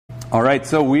All right,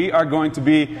 so we are going to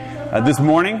be this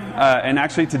morning, and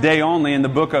actually today only, in the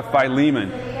book of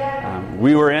Philemon.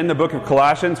 We were in the book of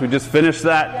Colossians. We just finished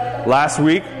that last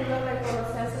week.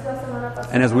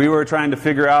 And as we were trying to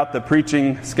figure out the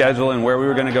preaching schedule and where we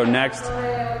were going to go next,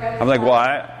 I'm like,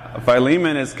 well,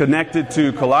 Philemon is connected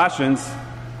to Colossians.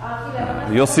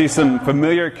 You'll see some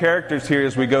familiar characters here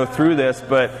as we go through this,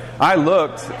 but I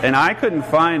looked and I couldn't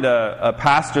find a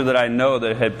pastor that I know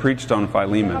that had preached on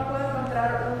Philemon.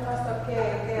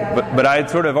 But I had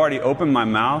sort of already opened my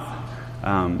mouth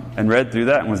and read through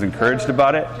that and was encouraged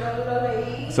about it.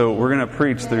 So we're going to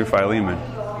preach through Philemon.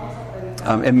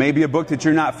 It may be a book that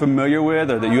you're not familiar with,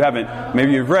 or that you haven't,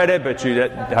 maybe you've read it, but you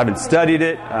haven't studied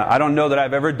it. I don't know that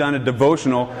I've ever done a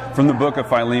devotional from the book of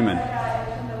Philemon.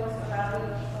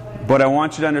 But I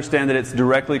want you to understand that it's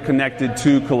directly connected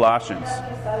to Colossians.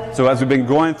 So as we've been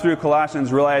going through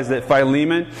Colossians, realize that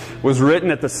Philemon was written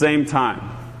at the same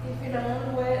time.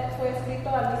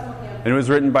 And it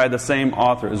was written by the same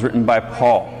author. It was written by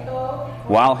Paul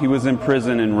while he was in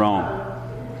prison in Rome.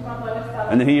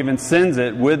 And then he even sends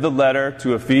it with the letter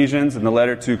to Ephesians and the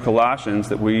letter to Colossians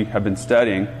that we have been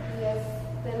studying.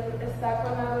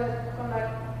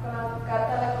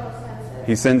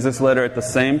 He sends this letter at the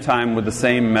same time with the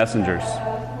same messengers.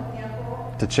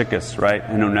 Tychicus, right?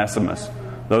 And Onesimus.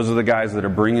 Those are the guys that are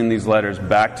bringing these letters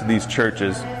back to these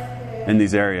churches in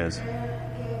these areas.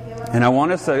 And I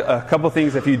want us a couple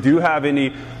things. If you do have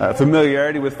any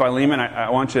familiarity with Philemon, I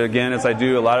want you, again, as I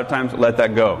do a lot of times, let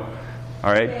that go.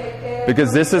 All right?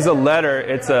 Because this is a letter.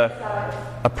 It's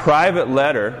a private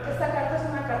letter.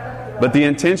 But the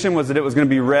intention was that it was going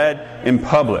to be read in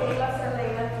public.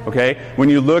 Okay? When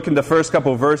you look in the first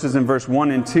couple of verses in verse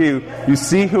 1 and 2, you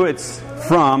see who it's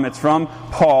from. It's from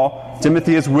Paul.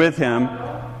 Timothy is with him.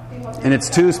 And it's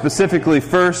to specifically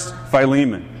first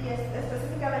Philemon.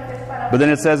 But then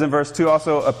it says in verse 2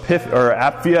 also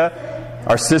Apphia,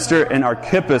 our sister, and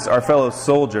Archippus, our fellow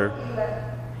soldier,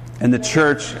 and the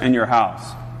church in your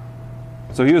house.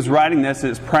 So he was writing this.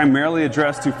 It's primarily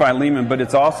addressed to Philemon, but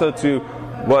it's also to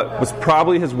what was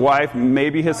probably his wife,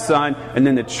 maybe his son, and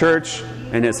then the church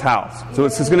in his house. So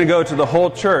it's just going to go to the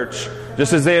whole church.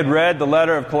 Just as they had read the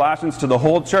letter of Colossians to the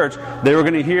whole church, they were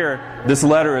going to hear this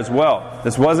letter as well.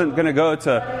 This wasn't going to go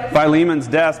to Philemon's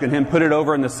desk and him put it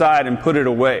over on the side and put it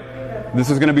away. This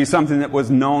is going to be something that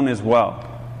was known as well.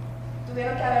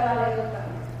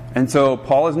 And so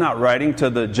Paul is not writing to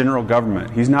the general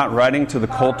government. He's not writing to the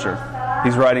culture.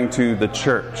 He's writing to the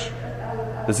church.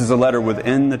 This is a letter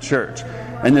within the church.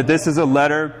 And that this is a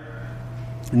letter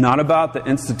not about the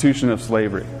institution of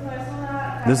slavery.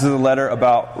 This is a letter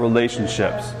about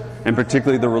relationships. And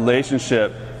particularly the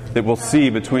relationship that we'll see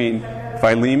between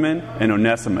Philemon and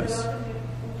Onesimus.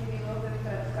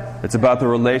 It's about the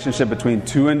relationship between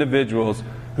two individuals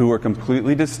who were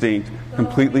completely distinct,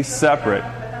 completely separate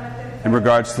in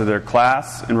regards to their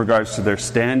class, in regards to their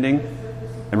standing,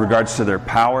 in regards to their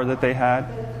power that they had.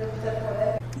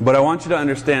 But I want you to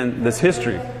understand this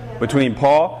history between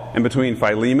Paul and between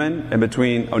Philemon and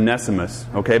between Onesimus,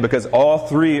 okay? Because all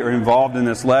three are involved in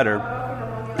this letter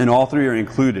and all three are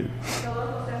included.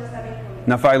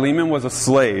 Now, Philemon was a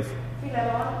slave.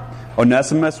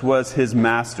 Onesimus was his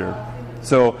master.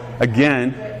 So,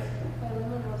 again,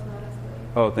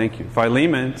 oh, thank you.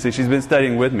 Philemon, see, she's been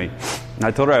studying with me. And I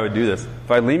told her I would do this.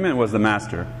 Philemon was the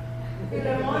master.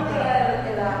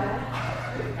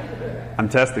 I'm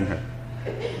testing her.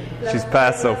 She's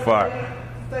passed so far.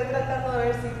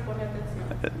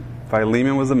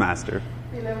 Philemon was the master.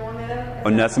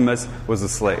 Onesimus was a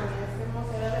slave.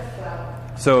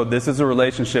 So this is a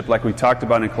relationship like we talked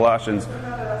about in Colossians.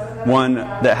 One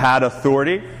that had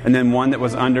authority, and then one that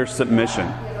was under submission.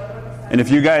 And if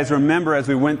you guys remember, as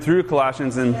we went through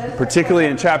Colossians, and particularly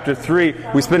in chapter 3,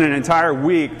 we spent an entire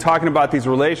week talking about these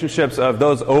relationships of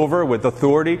those over with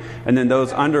authority, and then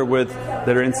those under with that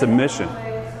are in submission.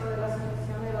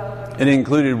 It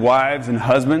included wives and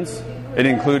husbands. It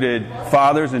included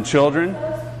fathers and children.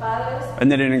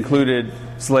 And then it included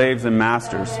slaves and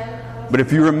masters. But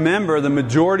if you remember, the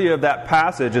majority of that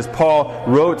passage, as Paul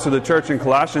wrote to the church in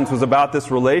Colossians, was about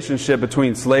this relationship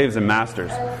between slaves and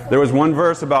masters. There was one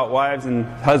verse about wives and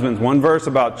husbands, one verse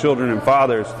about children and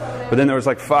fathers, but then there was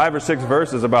like 5 or 6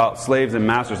 verses about slaves and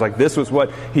masters. Like this was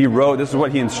what he wrote, this is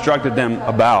what he instructed them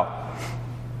about.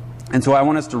 And so I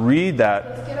want us to read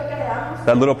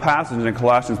that little passage in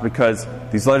Colossians because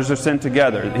these letters are sent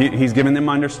together. He's giving them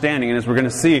understanding, and as we're going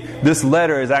to see, this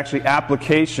letter is actually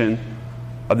application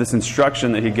of this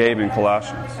instruction that he gave in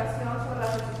Colossians.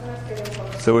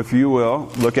 So if you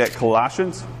will, look at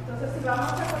Colossians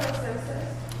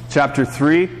chapter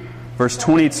 3, verse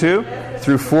 22.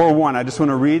 through 4:1. I just want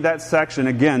to read that section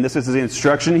again. This is the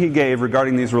instruction he gave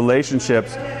regarding these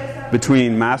relationships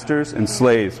between masters and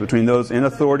slaves, between those in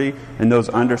authority and those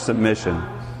under submission.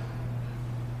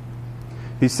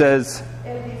 He says,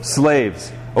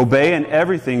 "Slaves, obey in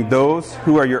everything those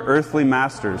who are your earthly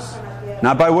masters,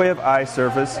 not by way of eye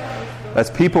service, as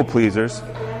people pleasers,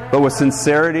 but with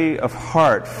sincerity of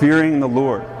heart, fearing the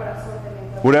Lord.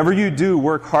 Whatever you do,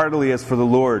 work heartily as for the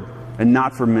Lord and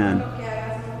not for men,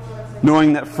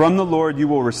 knowing that from the Lord you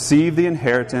will receive the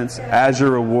inheritance as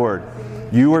your reward.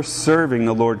 You are serving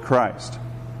the Lord Christ."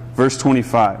 Verse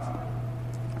 25.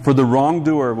 "For the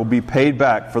wrongdoer will be paid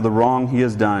back for the wrong he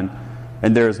has done,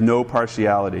 and there is no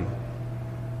partiality.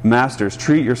 Masters,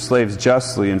 treat your slaves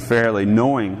justly and fairly,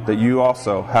 knowing that you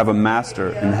also have a master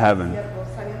in heaven."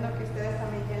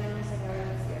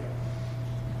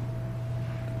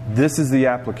 This is the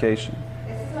application.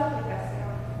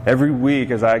 Every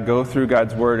week as I go through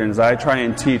God's Word and as I try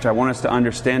and teach, I want us to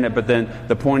understand it, but then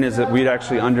the point is that we'd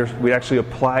actually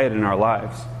apply it in our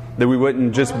lives. That we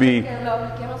wouldn't just be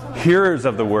hearers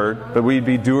of the Word, but we'd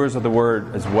be doers of the Word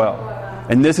as well.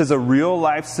 And this is a real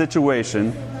life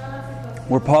situation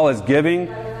where Paul is giving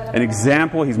an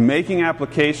example. He's making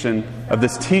application of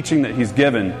this teaching that he's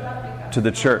given to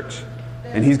the church.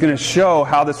 And he's going to show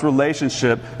how this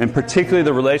relationship, and particularly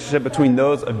the relationship between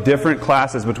those of different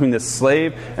classes, between this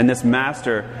slave and this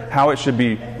master, how it should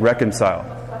be reconciled.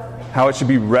 How it should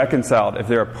be reconciled if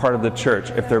they're a part of the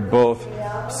church, if they're both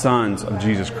sons of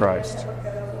Jesus Christ.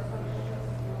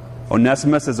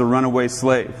 Onesimus is a runaway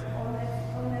slave.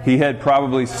 He had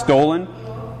probably stolen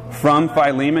from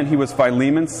Philemon. He was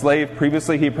Philemon's slave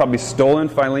previously. He had probably stolen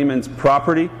Philemon's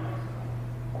property.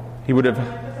 He would have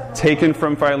taken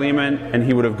from Philemon and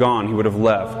he would have gone. He would have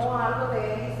left.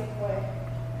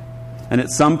 And at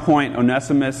some point,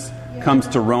 Onesimus comes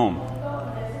to Rome,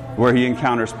 where he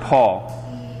encounters Paul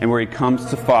and where he comes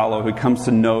to follow, he comes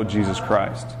to know Jesus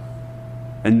Christ.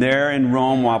 And there in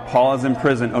Rome, while Paul is in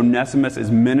prison, Onesimus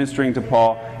is ministering to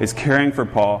Paul, is caring for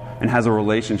Paul, and has a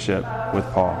relationship with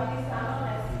Paul.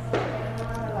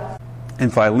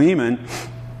 And Philemon,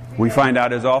 we find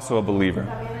out, is also a believer.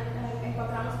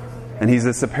 And he's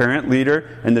this apparent leader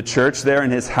in the church there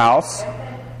in his house.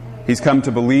 He's come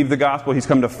to believe the gospel. He's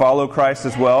come to follow Christ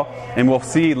as well. And we'll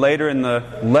see later in the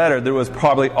letter that it was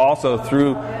probably also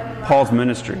through Paul's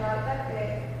ministry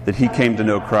that he came to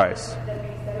know Christ.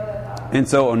 And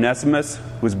so Onesimus,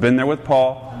 who's been there with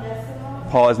Paul,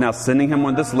 Paul is now sending him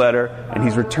with this letter, and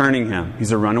he's returning him.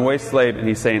 He's a runaway slave, and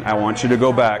he's saying, I want you to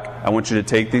go back. I want you to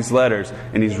take these letters.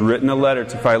 And he's written a letter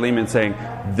to Philemon saying,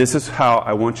 this is how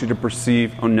I want you to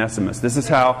perceive Onesimus. This is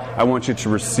how I want you to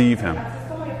receive him.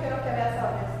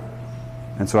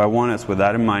 And so I want us, with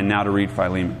that in mind, now to read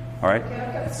Philemon. All right?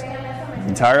 It's the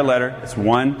entire letter. It's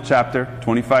one chapter,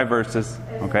 25 verses.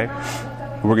 Okay?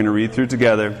 We're going to read through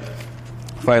together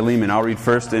Philemon. I'll read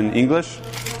first in English,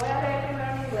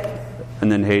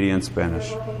 and then Haiti in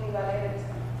Spanish.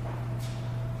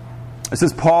 This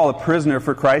is Paul, a prisoner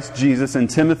for Christ Jesus, and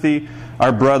Timothy,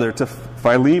 our brother, to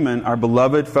Philemon, our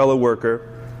beloved fellow worker,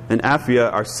 and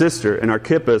Apphia, our sister, and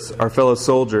Archippus, our fellow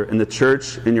soldier, in the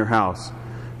church in your house.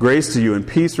 Grace to you and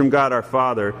peace from God our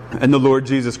Father and the Lord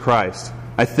Jesus Christ.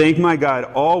 I thank my God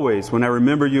always when I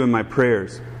remember you in my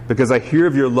prayers, because I hear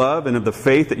of your love and of the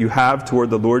faith that you have toward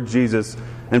the Lord Jesus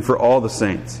and for all the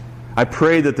saints. I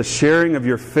pray that the sharing of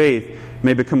your faith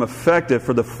may become effective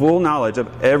for the full knowledge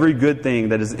of every good thing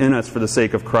that is in us for the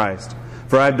sake of Christ.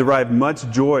 For I have derived much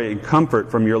joy and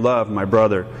comfort from your love, my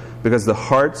brother, because the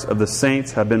hearts of the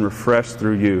saints have been refreshed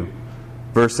through you.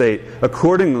 Verse 8,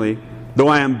 accordingly, though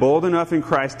I am bold enough in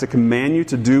Christ to command you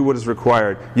to do what is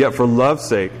required, yet for love's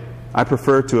sake I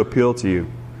prefer to appeal to you.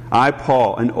 I,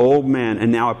 Paul, an old man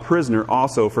and now a prisoner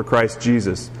also for Christ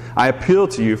Jesus, I appeal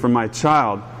to you for my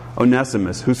child,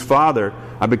 Onesimus, whose father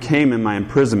I became in my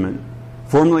imprisonment.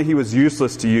 Formerly he was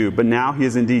useless to you, but now he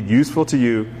is indeed useful to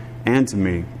you and to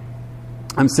me.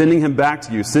 I'm sending him back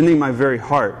to you, sending my very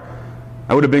heart.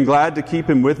 I would have been glad to keep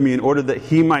him with me in order that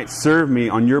he might serve me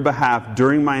on your behalf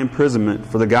during my imprisonment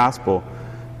for the gospel.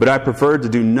 But I preferred to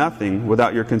do nothing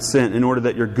without your consent in order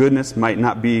that your goodness might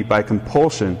not be by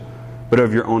compulsion, but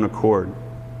of your own accord.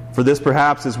 For this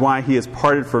perhaps is why he has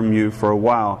parted from you for a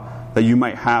while, that you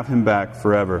might have him back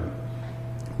forever.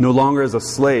 No longer as a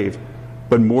slave,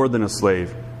 but more than a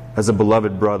slave, as a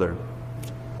beloved brother.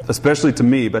 Especially to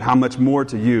me, but how much more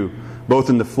to you, both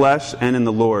in the flesh and in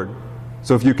the Lord.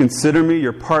 So if you consider me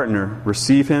your partner,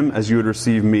 receive him as you would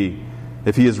receive me.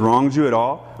 If he has wronged you at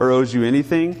all, or owes you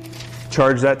anything,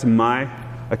 charge that to my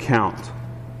account.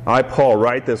 I, Paul,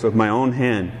 write this with my own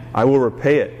hand. I will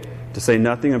repay it, to say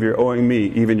nothing of your owing me,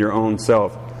 even your own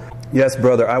self. Yes,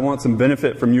 brother, I want some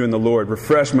benefit from you in the Lord.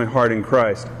 Refresh my heart in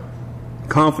Christ.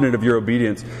 Confident of your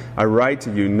obedience, I write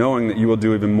to you, knowing that you will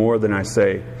do even more than I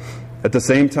say. At the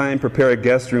same time, prepare a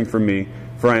guest room for me,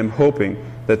 for I am hoping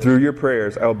that through your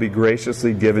prayers I will be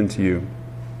graciously given to you.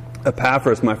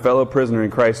 Epaphras, my fellow prisoner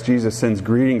in Christ Jesus, sends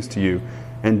greetings to you,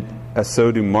 and as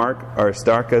so do Mark,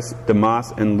 Aristarchus,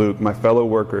 Demas, and Luke, my fellow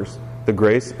workers. The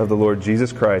grace of the Lord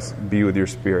Jesus Christ be with your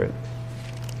spirit.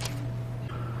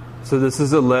 So this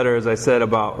is a letter, as I said,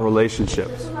 about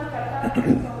relationships.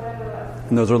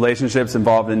 And those relationships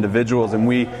involve individuals. And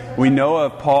we know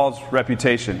of Paul's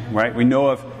reputation, right? We know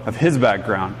of his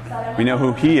background. We know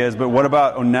who he is. But what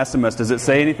about Onesimus? Does it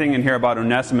say anything in here about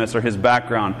Onesimus or his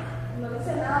background?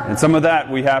 And some of that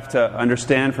we have to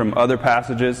understand from other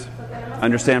passages,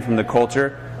 understand from the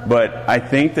culture. But I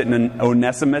think that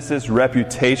Onesimus'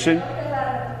 reputation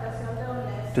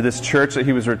to this church that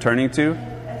he was returning to,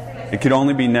 it could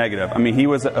only be negative. I mean, he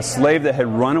was a slave that had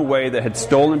run away, that had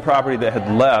stolen property, that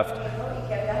had left.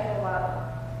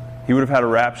 He would have had a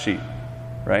rap sheet,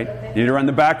 right? You need to run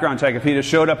the background check. If he'd have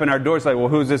showed up in our doors like, well,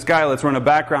 who's this guy? Let's run a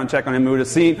background check on him. We would have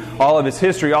seen all of his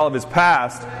history, all of his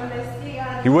past.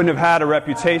 He wouldn't have had a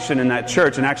reputation in that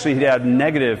church, and actually he had a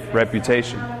negative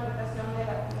reputation.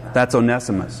 That's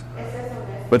Onesimus.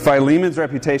 But Philemon's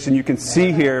reputation, you can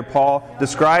see here, Paul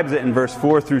describes it in verse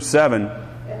 4 through 7.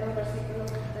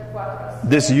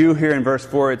 This you here in verse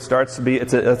 4, it starts to be,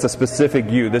 it's a specific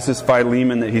you. This is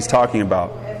Philemon that he's talking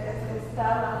about.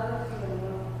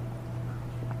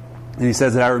 And he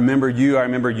says that I remember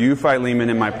you, Philemon,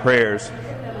 in my prayers.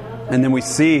 And then we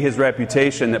see his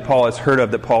reputation that Paul has heard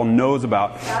of, that Paul knows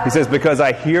about. He says, because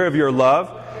I hear of your love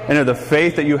and of the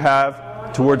faith that you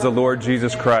have towards the Lord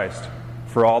Jesus Christ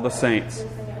for all the saints.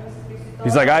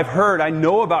 He's like, I've heard, I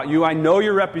know about you, I know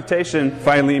your reputation,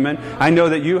 Philemon. I know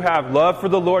that you have love for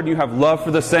the Lord and you have love for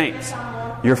the saints.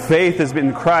 Your faith has been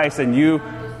in Christ, and you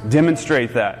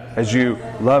demonstrate that as you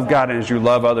love God and as you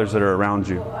love others that are around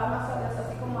you.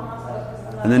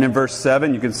 And then in verse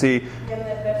 7, you can see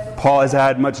Paul has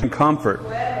had much comfort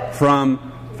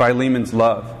from Philemon's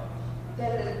love.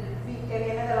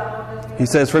 He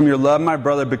says, from your love, my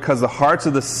brother, because the hearts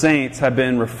of the saints have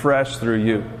been refreshed through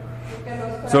you.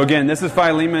 So again, this is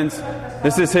Philemon's,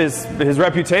 this is his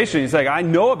reputation. He's like, I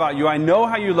know about you. I know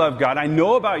how you love God. I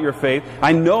know about your faith.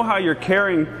 I know how you're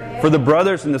caring for the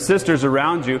brothers and the sisters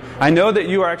around you. I know that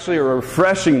you are actually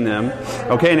refreshing them.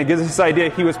 Okay, and it gives us this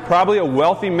idea he was probably a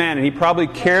wealthy man, and he probably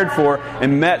cared for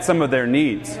and met some of their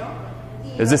needs.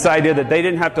 There's this idea that they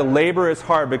didn't have to labor as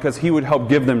hard because he would help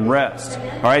give them rest.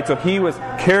 All right, so he was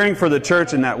caring for the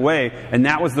church in that way, and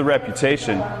that was the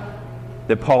reputation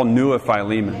that Paul knew of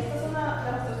Philemon.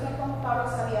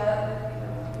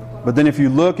 But then if you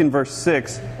look in verse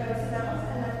 6,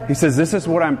 he says, this is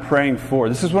what I'm praying for.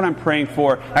 This is what I'm praying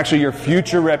for, actually your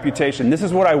future reputation. This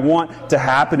is what I want to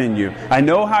happen in you. I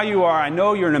know how you are. I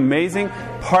know you're an amazing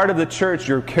part of the church.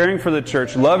 You're caring for the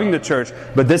church, loving the church.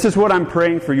 But this is what I'm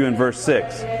praying for you in verse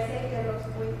 6.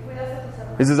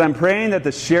 He says, I'm praying that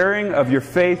the sharing of your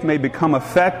faith may become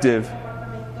effective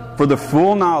for the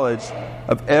full knowledge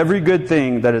of every good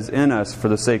thing that is in us for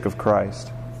the sake of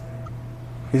Christ.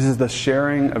 He says the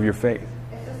sharing of your faith.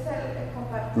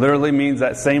 Literally means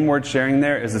that same word sharing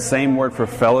there is the same word for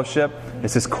fellowship.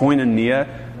 It's this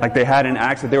koinonia, like they had in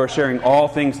Acts, that they were sharing all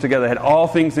things together. They had all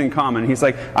things in common. He's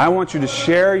like, I want you to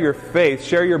share your faith,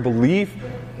 share your belief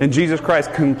in Jesus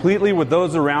Christ completely with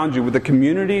those around you, with the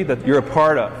community that you're a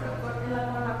part of.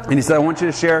 And he said, I want you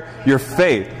to share your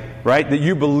faith, right? That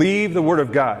you believe the Word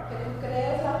of God.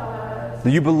 That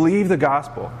you believe the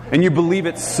gospel. And you believe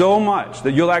it so much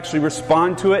that you'll actually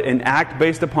respond to it and act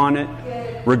based upon it,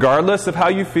 regardless of how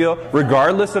you feel,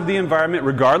 regardless of the environment,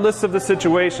 regardless of the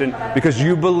situation, because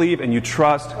you believe and you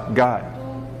trust God.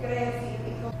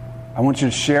 I want you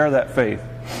to share that faith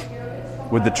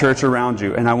with the church around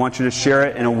you. And I want you to share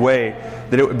it in a way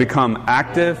that it would become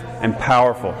active and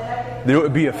powerful. That it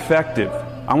would be effective.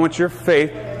 I want your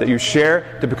faith that you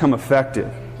share to become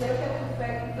effective.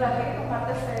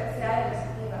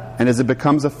 And as it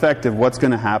becomes effective, what's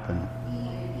going to happen?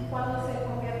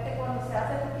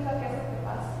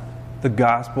 The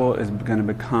gospel is going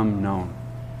to become known.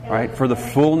 Right? For the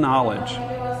full knowledge,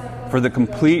 for the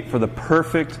complete, for the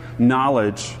perfect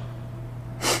knowledge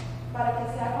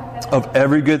of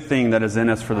every good thing that is in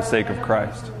us for the sake of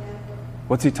Christ.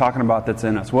 What's he talking about that's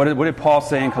in us? What did Paul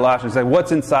say in Colossians? He's like,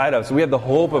 what's inside us? We have the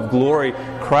hope of glory,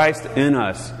 Christ in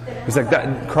us. He's like,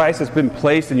 that Christ has been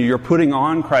placed in you. You're putting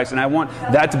on Christ. And I want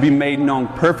that to be made known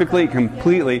perfectly,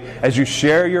 completely, as you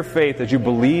share your faith, as you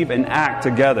believe and act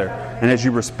together, and as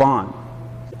you respond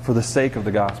for the sake of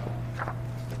the gospel.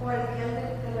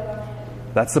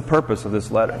 That's the purpose of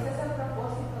this letter.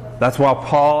 That's why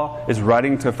Paul is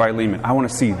writing to Philemon. I want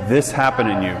to see this happen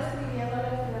in you.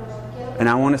 And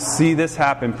I want to see this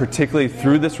happen particularly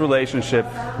through this relationship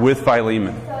with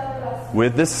Philemon.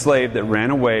 With this slave that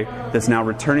ran away that's now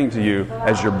returning to you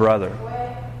as your brother.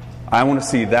 I want to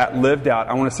see that lived out.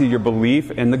 I want to see your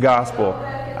belief in the gospel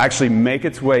actually make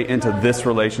its way into this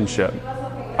relationship.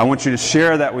 I want you to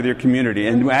share that with your community.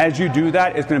 And as you do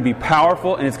that, it's going to be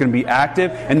powerful and it's going to be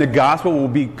active. And the gospel will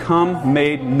become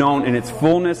made known in its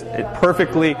fullness,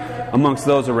 perfectly amongst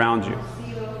those around you.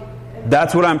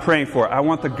 That's what I'm praying for. I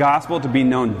want the gospel to be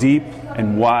known deep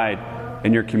and wide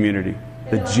in your community.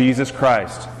 That Jesus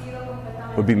Christ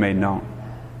would be made known.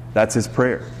 That's his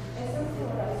prayer.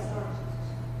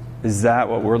 Is that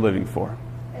what we're living for?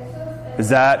 Is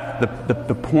that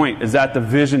the point? Is that the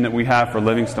vision that we have for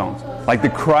Living Stones? Like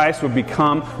that Christ would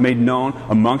become made known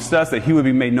amongst us, that he would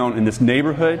be made known in this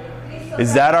neighborhood?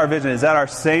 Is that our vision? Is that our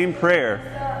same prayer?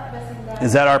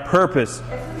 Is that our purpose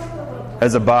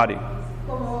as a body?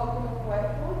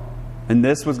 And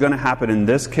this was going to happen in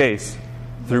this case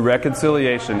through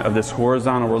reconciliation of this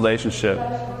horizontal relationship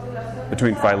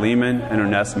between Philemon and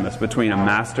Onesimus, between a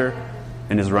master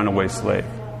and his runaway slave.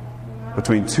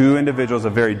 Between two individuals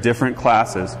of very different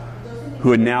classes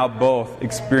who had now both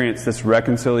experienced this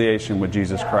reconciliation with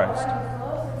Jesus Christ.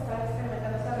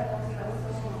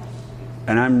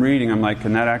 And I'm reading, I'm like,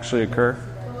 can that actually occur?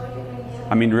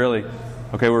 I mean, really?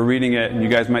 Okay, we're reading it, and you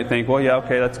guys might think, well, yeah,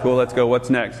 okay, that's cool, let's go, what's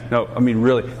next? No, I mean,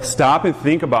 really, stop and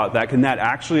think about that. Can that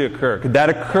actually occur? Could that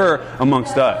occur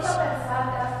amongst us?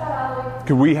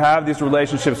 Could we have these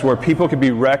relationships where people could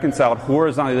be reconciled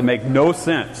horizontally that make no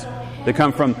sense? They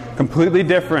come from completely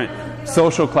different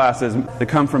social classes. They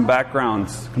come from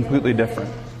backgrounds completely different.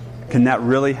 Can that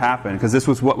really happen? Because this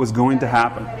was what was going to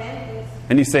happen.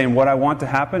 And he's saying, what I want to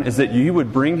happen is that you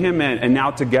would bring him in, and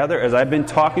now together, as I've been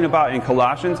talking about in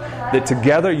Colossians, that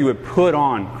together you would put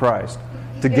on Christ.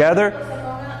 Together,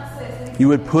 you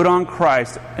would put on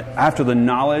Christ after the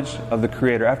knowledge of the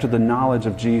Creator, after the knowledge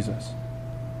of Jesus.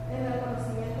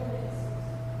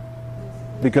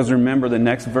 Because remember, the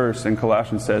next verse in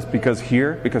Colossians says, because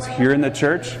here in the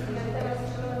church,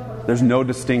 there's no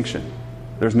distinction.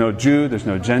 There's no Jew, there's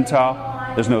no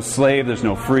Gentile, there's no slave, there's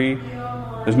no free,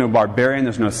 there's no barbarian,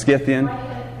 there's no Scythian,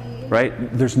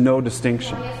 right? There's no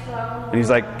distinction. And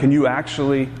he's like, can you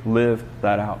actually live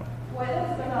that out?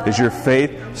 Is your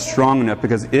faith strong enough?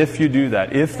 Because if you do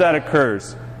that, if that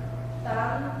occurs,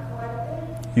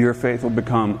 your faith will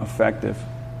become effective.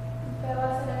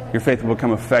 Your faith will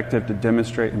become effective to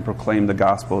demonstrate and proclaim the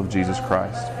gospel of Jesus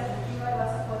Christ.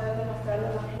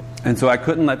 And so I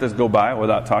couldn't let this go by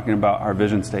without talking about our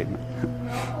vision statement.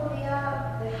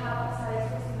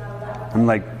 I'm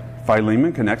like,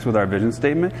 Philemon connects with our vision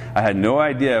statement? I had no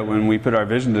idea when we put our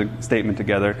vision statement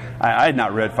together. I had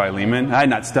not read Philemon. I had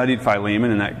not studied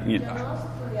Philemon.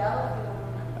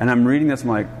 And I'm reading this, I'm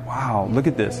like, wow, look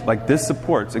at this. Like, this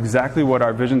supports exactly what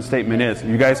our vision statement is.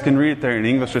 You guys can read it there in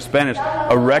English or Spanish.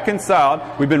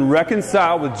 We've been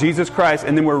reconciled with Jesus Christ,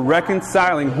 and then we're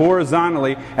reconciling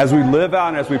horizontally as we live out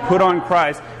and as we put on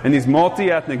Christ in these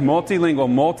multi-ethnic,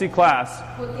 multilingual, multi-class.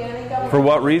 For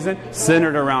what reason?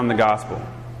 Centered around the gospel.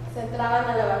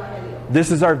 This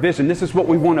is our vision. This is what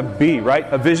we want to be, right?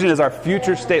 A vision is our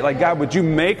future state. Like, God, would you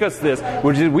make us this?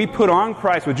 Would we put on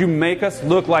Christ? Would you make us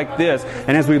look like this?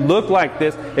 And as we look like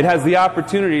this, it has the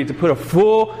opportunity to put a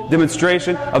full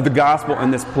demonstration of the gospel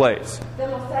in this place.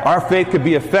 Our faith could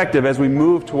be effective as we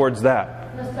move towards that.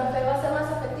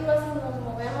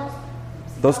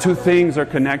 Those two things are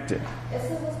connected.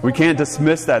 We can't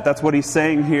dismiss that. That's what he's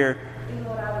saying here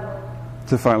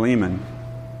to Philemon.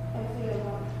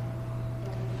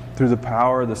 Through the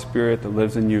power of the Spirit that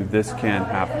lives in you, this can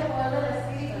happen.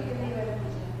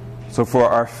 So for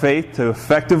our faith to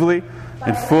effectively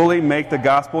and fully make the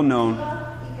gospel known,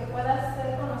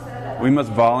 we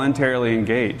must voluntarily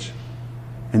engage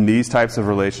in these types of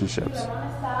relationships.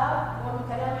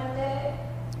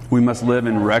 We must live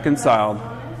in reconciled,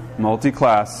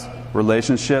 multi-class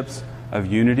relationships of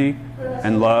unity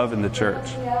and love in the church.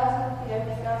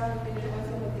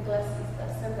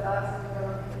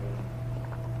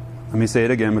 Let me say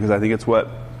it again because I think it's what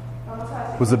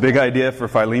was a big idea for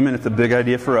Philemon. It's a big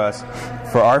idea for us.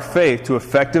 For our faith to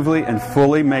effectively and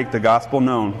fully make the gospel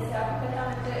known,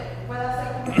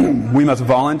 we must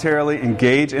voluntarily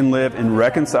engage and live in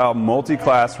reconciled,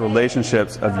 multi-class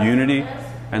relationships of unity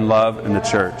and love in the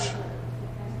church.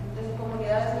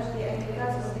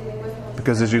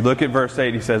 Because as you look at verse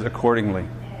 8, he says, accordingly.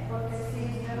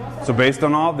 So based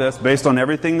on all this, based on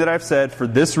everything that I've said, for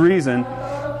this reason,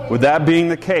 with that being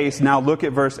the case, now look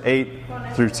at verse 8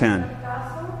 through 10.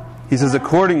 He says,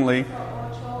 accordingly,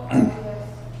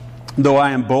 though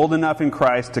I am bold enough in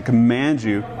Christ to command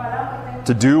you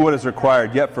to do what is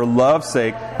required, yet for love's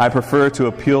sake I prefer to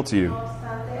appeal to you.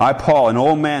 I, Paul, an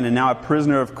old man and now a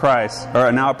prisoner of Christ,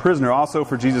 or now a prisoner also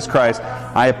for Jesus Christ,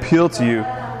 I appeal to you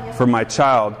for my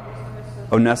child,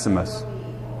 Onesimus.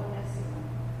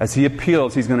 As he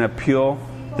appeals, he's going to appeal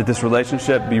that this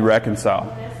relationship be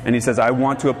reconciled. And he says, I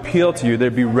want to appeal to you that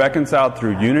it be reconciled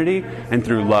through unity and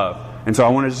through love. And so I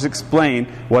want to just explain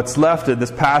what's left of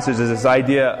this passage is this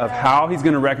idea of how he's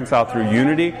going to reconcile through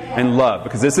unity and love.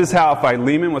 Because this is how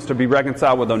Philemon was to be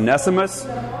reconciled with Onesimus.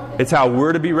 It's how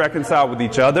we're to be reconciled with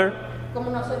each other,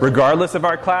 regardless of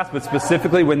our class, but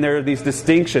specifically when there are these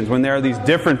distinctions, when there are these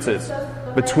differences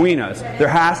between us. There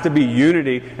has to be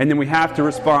unity, and then we have to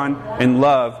respond in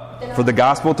love for the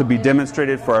gospel to be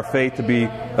demonstrated, for our faith to be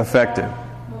effective.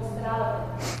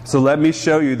 So let me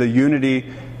show you the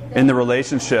unity in the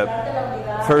relationship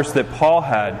first that Paul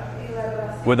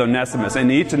had with Onesimus.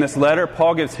 And each in this letter,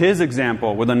 Paul gives his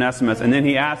example with Onesimus, and then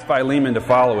he asks Philemon to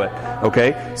follow it.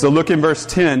 Okay? So look in verse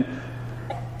 10,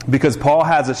 because Paul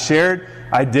has a shared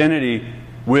identity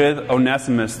with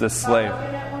Onesimus, this slave.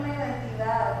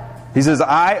 He says,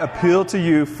 I appeal to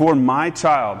you for my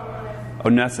child,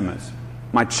 Onesimus.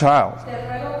 My child.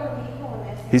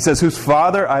 He says, whose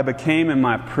father I became in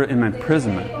my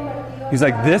imprisonment. He's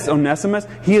like, this Onesimus,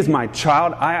 he is my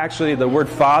child. The word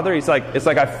father, it's like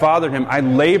I fathered him. I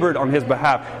labored on his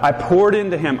behalf. I poured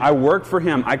into him. I worked for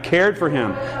him. I cared for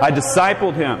him. I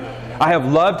discipled him. I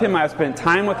have loved him. I have spent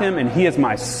time with him, and he is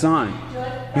my son.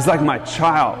 He's like my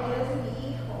child.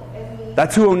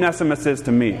 That's who Onesimus is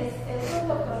to me.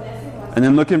 And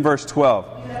then look in verse 12.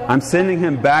 I'm sending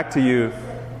him back to you,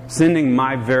 sending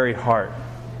my very heart.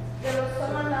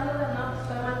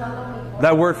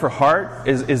 That word for heart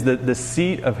is the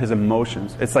seat of his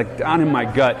emotions. It's like down in my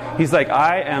gut. He's like,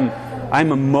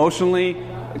 I'm emotionally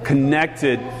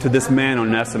connected to this man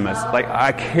Onesimus. Like,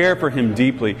 I care for him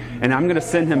deeply, and I'm going to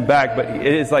send him back, but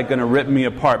it is like going to rip me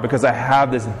apart because I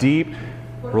have this deep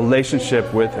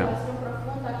relationship with him.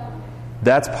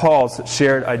 That's Paul's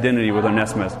shared identity with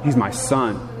Onesimus. He's my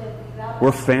son.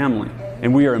 We're family,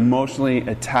 and we are emotionally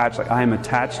attached. Like, I am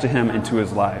attached to him and to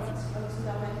his life.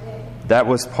 That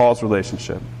was Paul's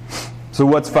relationship. So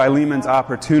what's Philemon's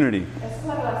opportunity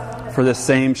for this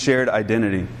same shared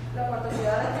identity?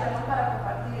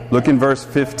 Look in verse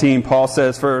 15. Paul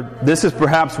says, for this is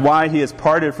perhaps why he has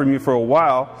parted from you for a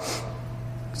while.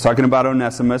 He's talking about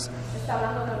Onesimus.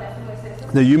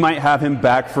 That you might have him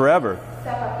back forever.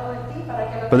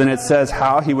 But then it says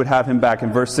how he would have him back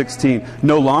in verse 16.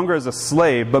 No longer as a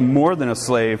slave, but more than a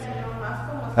slave,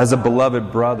 as a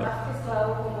beloved brother.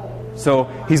 So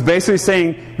he's basically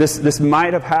saying this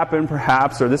might have happened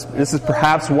perhaps, or this is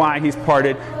perhaps why he's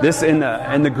parted. This in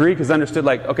the Greek is understood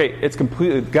like, okay, it's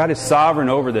completely, God is sovereign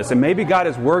over this. And maybe God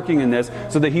is working in this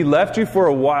so that he left you for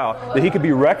a while, that he could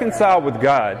be reconciled with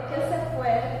God,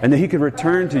 and that he could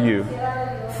return to you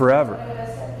forever.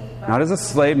 Not as a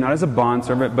slave, not as a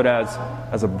bondservant, but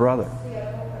as a brother.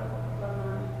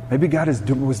 Maybe God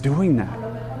was doing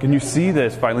that. Can you see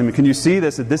this, Philemon? Can you see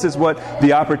this? That this is what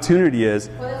the opportunity is.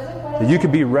 That you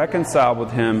could be reconciled with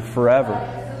him forever.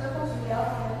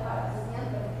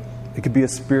 It could be a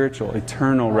spiritual,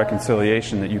 eternal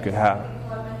reconciliation that you could have.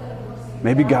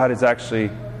 Maybe God is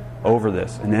actually over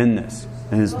this and in this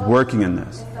and is working in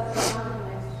this.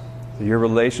 So your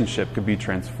relationship could be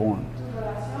transformed.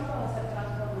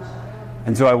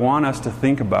 And so I want us to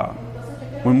think about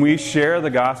when we share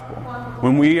the gospel,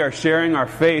 when we are sharing our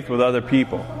faith with other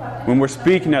people, when we're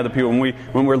speaking to other people,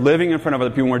 when we're living in front of other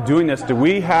people, when we're doing this, do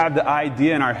we have the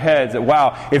idea in our heads that,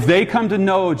 wow, if they come to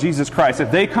know Jesus Christ,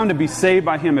 if they come to be saved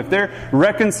by him, if they're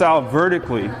reconciled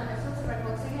vertically,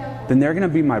 then they're going to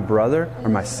be my brother or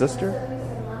my sister?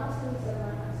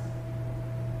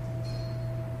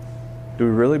 Do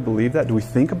we really believe that? Do we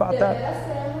think about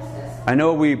that? I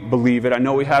know we believe it. I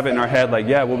know we have it in our head like,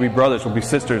 yeah, we'll be brothers, we'll be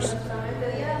sisters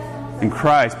in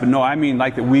Christ. But no, I mean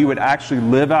like that we would actually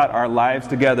live out our lives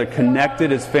together,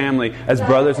 connected as family, as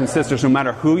brothers and sisters, no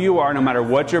matter who you are, no matter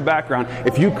what your background.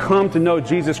 If you come to know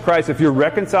Jesus Christ, if you're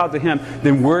reconciled to him,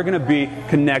 then we're going to be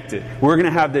connected. We're going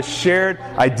to have this shared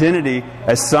identity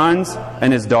as sons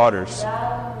and as daughters.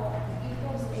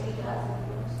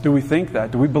 Do we think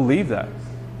that? Do we believe that?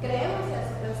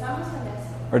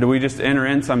 Or do we just enter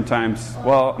in sometimes,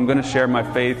 well, I'm going to share my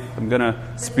faith, I'm going to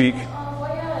speak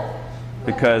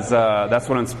because that's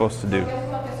what I'm supposed to do.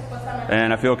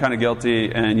 And I feel kind of guilty,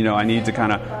 and I need to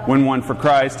kind of win one for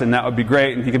Christ, and that would be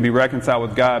great, and he can be reconciled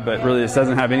with God, but really this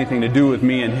doesn't have anything to do with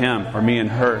me and him, or me and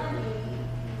her.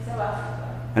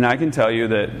 And I can tell you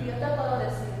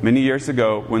that Many years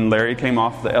ago, when Larry came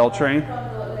off the L train,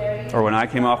 or when I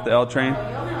came off the L train,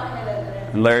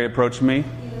 and Larry approached me,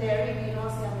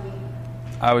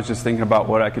 I was just thinking about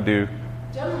what I could do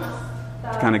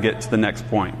to kind of get to the next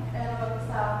point.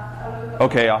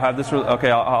 Okay, I'll have this.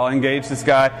 Okay, I'll engage this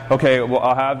guy. Okay, well,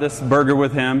 I'll have this burger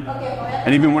with him.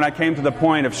 And even when I came to the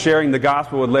point of sharing the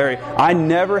gospel with Larry, I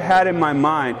never had in my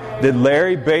mind that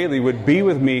Larry Bailey would be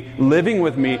with me, living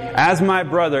with me as my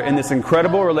brother in this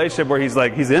incredible relationship where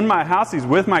he's in my house, he's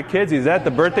with my kids, he's at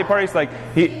the birthday party. It's like,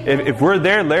 if we're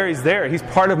there, Larry's there. He's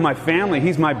part of my family.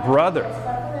 He's my brother.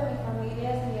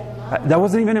 That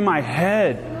wasn't even in my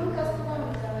head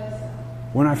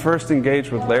when I first engaged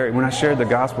with Larry, when I shared the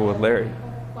gospel with Larry.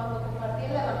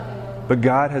 But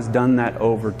God has done that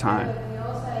over time.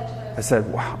 I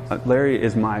said, wow, Larry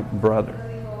is my brother.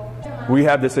 We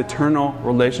have this eternal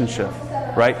relationship,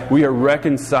 right? We are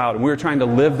reconciled, and we're trying to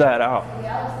live that out.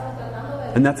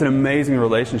 And that's an amazing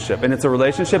relationship. And it's a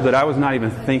relationship that I was not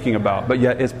even thinking about, but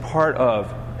yet it's part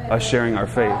of us sharing our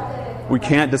faith. We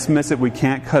can't dismiss it. We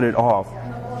can't cut it off.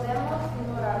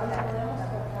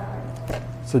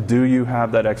 So do you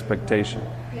have that expectation?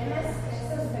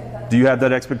 Do you have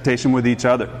that expectation with each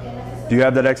other? Do you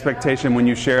have that expectation when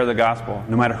you share the gospel,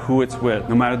 no matter who it's with,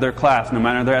 no matter their class, no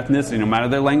matter their ethnicity, no matter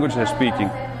their language they're speaking?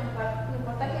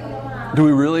 Do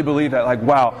we really believe that, like,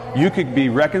 wow, you could be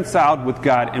reconciled with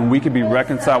God and we could be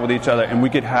reconciled with each other and we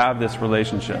could have this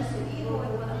relationship?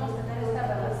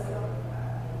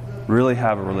 Really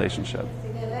have a relationship.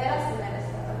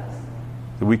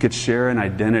 That we could share an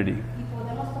identity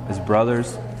as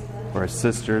brothers or as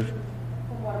sisters.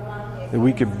 That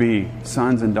we could be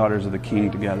sons and daughters of the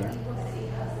King together.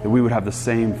 That we would have the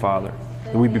same Father.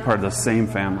 That we'd be part of the same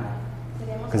family.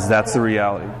 Because that's the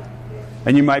reality.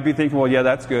 And you might be thinking, well, yeah,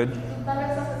 that's good.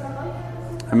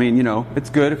 I mean, it's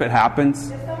good if it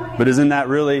happens. But isn't that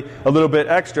really a little bit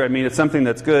extra? I mean, it's something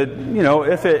that's good,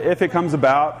 if it comes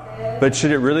about. But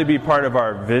should it really be part of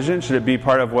our vision? Should it be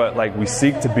part of what we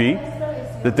seek to be?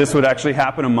 That this would actually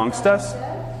happen amongst us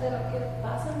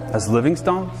as living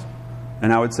stones?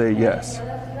 And I would say yes.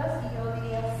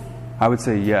 I would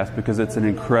say yes, because it's an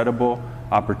incredible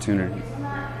opportunity.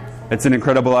 It's an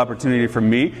incredible opportunity for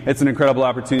me. It's an incredible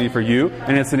opportunity for you.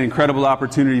 And it's an incredible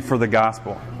opportunity for the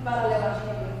gospel.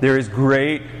 There is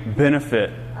great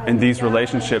benefit in these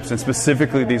relationships, and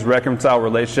specifically these reconciled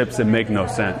relationships that make no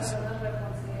sense.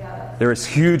 There is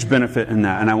huge benefit in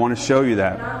that, and I want to show you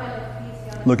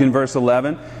that. Look in verse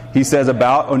 11. He says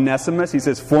about Onesimus, he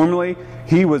says, formerly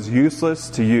he was useless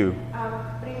to you,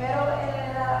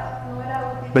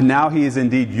 but now he is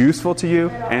indeed useful to you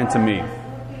and to me.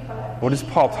 What is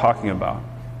Paul talking about?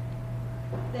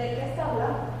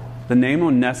 The name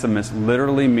Onesimus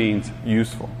literally means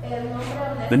useful.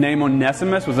 The name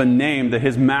Onesimus was a name that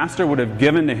his master would have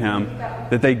given to him,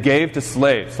 that they gave to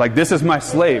slaves. Like, this is my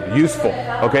slave, useful.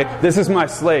 Okay, this is my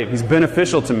slave. He's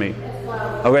beneficial to me.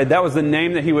 Okay, that was the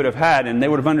name that he would have had, and they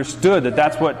would have understood that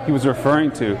that's what he was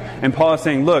referring to. And Paul is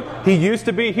saying, look, he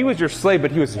was your slave,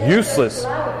 but he was useless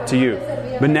to you.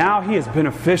 But now he is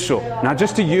beneficial, not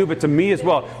just to you, but to me as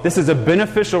well. This is a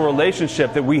beneficial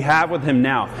relationship that we have with him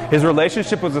now. His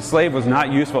relationship as a slave was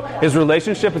not useful. His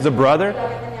relationship as a brother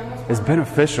is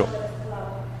beneficial.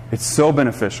 It's so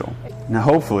beneficial. Now,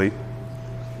 hopefully,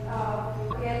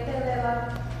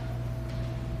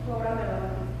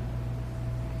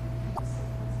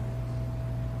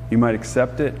 you might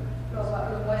accept it.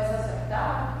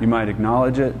 You might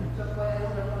acknowledge it.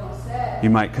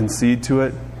 You might concede to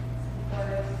it.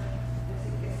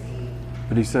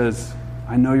 But he says,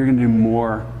 I know you're going to do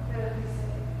more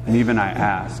than even I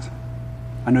asked.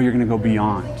 I know you're going to go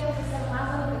beyond.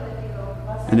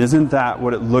 And isn't that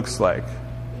what it looks like?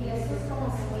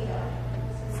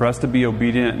 For us to be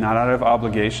obedient, not out of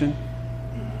obligation,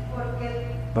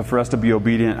 but for us to be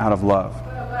obedient out of love.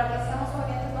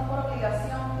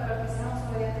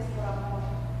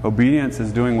 Obedience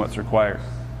is doing what's required.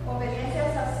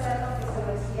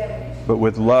 But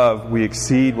with love, we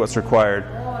exceed what's required,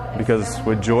 because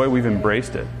with joy, we've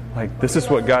embraced it. Like, this is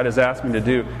what God has asked me to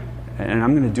do, and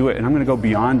I'm going to do it, and I'm going to go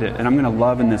beyond it, and I'm going to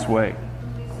love in this way.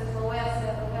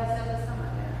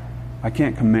 I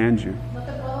can't command you,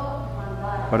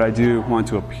 but I do want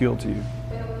to appeal to you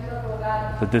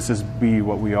that this is be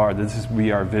what we are, that this is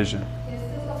be our vision.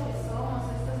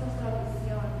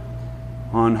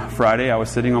 On Friday, I was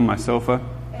sitting on my sofa,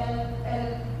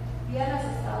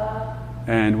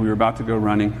 and we were about to go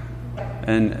running.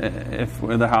 And if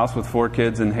we're in the house with 4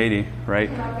 kids in Haiti, right?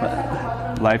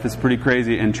 Life is pretty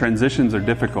crazy, and transitions are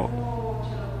difficult.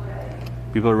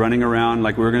 People are running around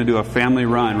like we're going to do a family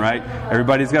run, right?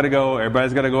 Everybody's got to go.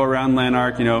 Everybody's got to go around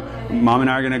Lanark. Mom and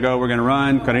I are going to go. We're going to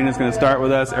run. Karina's going to start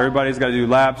with us. Everybody's got to do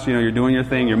laps. You're doing your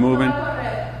thing. You're moving.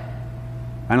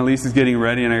 Annalise is getting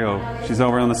ready, and I go, she's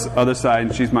over on the other side,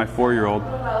 and she's my 4-year-old.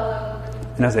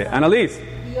 And I say, Annalise,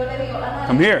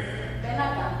 come here.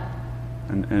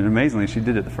 And amazingly, she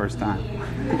did it the first time.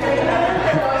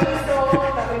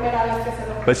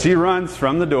 But she runs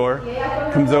from the door,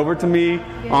 comes over to me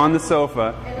on the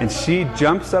sofa, and she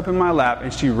jumps up in my lap,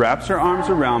 and she wraps her arms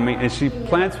around me, and she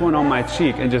plants one on my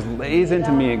cheek, and just lays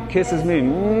into me and kisses me.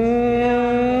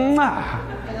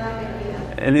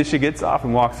 And then she gets off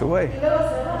and walks away.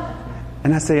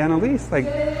 And I say, Annalise,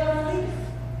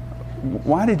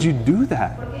 why did you do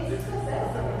that?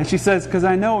 And she says, because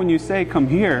I know when you say, come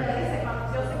here,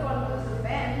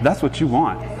 that's what you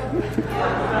want.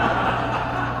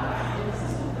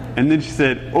 And then she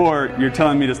said, or you're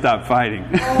telling me to stop fighting.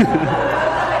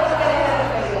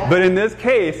 But in this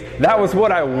case, that was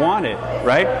what I wanted,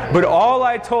 right? But all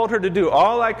I told her to do,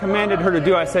 all I commanded her to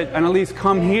do, I said, Annalise,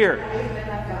 come here.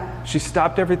 She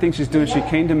stopped everything she's doing. She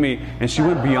came to me and she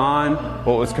went beyond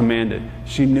what was commanded.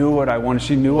 She knew what I wanted.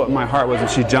 She knew what my heart was. And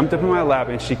she jumped up in my lap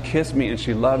and she kissed me and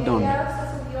she loved on me.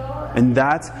 And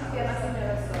that's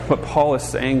what Paul is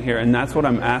saying here. And that's what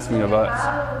I'm asking of us.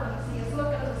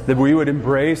 That we would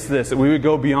embrace this. That we would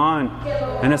go beyond,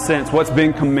 in a sense, what's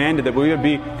being commanded. That we would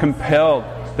be compelled.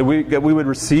 That we would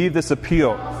receive this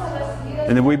appeal.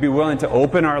 And that we'd be willing to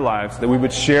open our lives. That we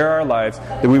would share our lives.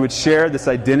 That we would share this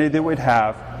identity that we'd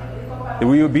have. That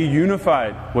we would be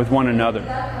unified with one another.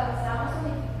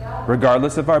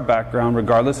 Regardless of our background,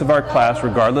 regardless of our class,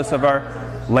 regardless of our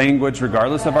language,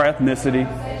 regardless of our ethnicity.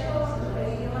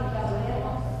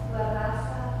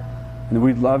 And that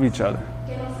we'd love each other.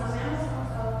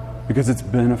 Because it's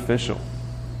beneficial.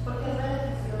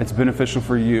 It's beneficial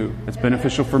for you. It's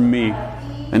beneficial for me.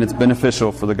 And it's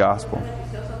beneficial for the gospel.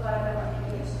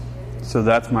 So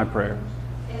that's my prayer.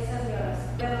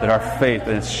 That our faith,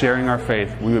 and sharing our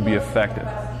faith, we would be effective.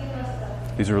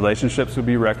 These relationships would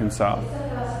be reconciled.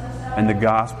 And the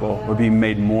gospel would be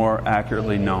made more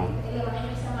accurately known.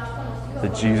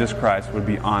 That Jesus Christ would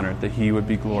be honored. That He would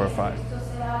be glorified.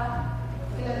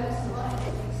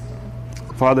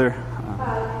 Father,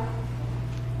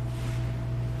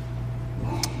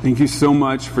 thank you so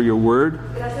much for your word.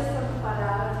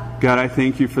 God, I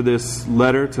thank you for this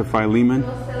letter to Philemon.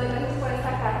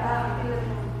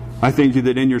 I thank you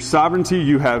that in your sovereignty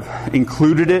you have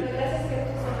included it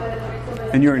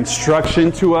in your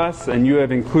instruction to us, and you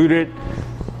have included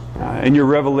in your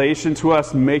revelation to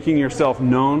us, making yourself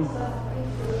known.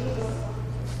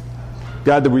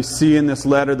 God, that we see in this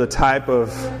letter the type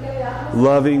of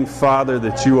loving Father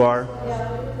that you are.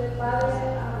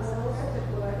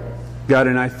 God,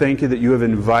 and I thank you that you have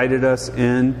invited us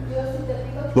in,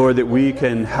 Lord, that we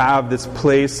can have this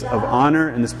place of honor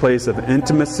and this place of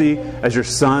intimacy as your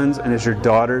sons and as your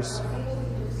daughters.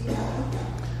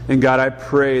 And God, I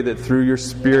pray that through your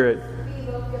Spirit,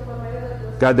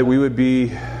 God, that we would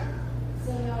be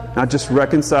not just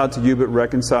reconciled to you, but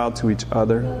reconciled to each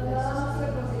other.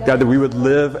 God, that we would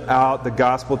live out the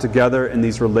gospel together in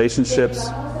these relationships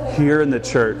here in the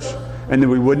church. And that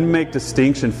we wouldn't make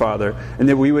distinction, Father. And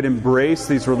that we would embrace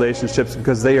these relationships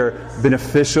because they are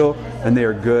beneficial and they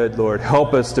are good, Lord.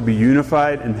 Help us to be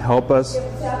unified and help us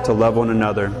to love one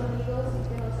another.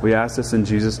 We ask this in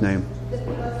Jesus' name.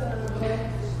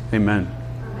 Amen.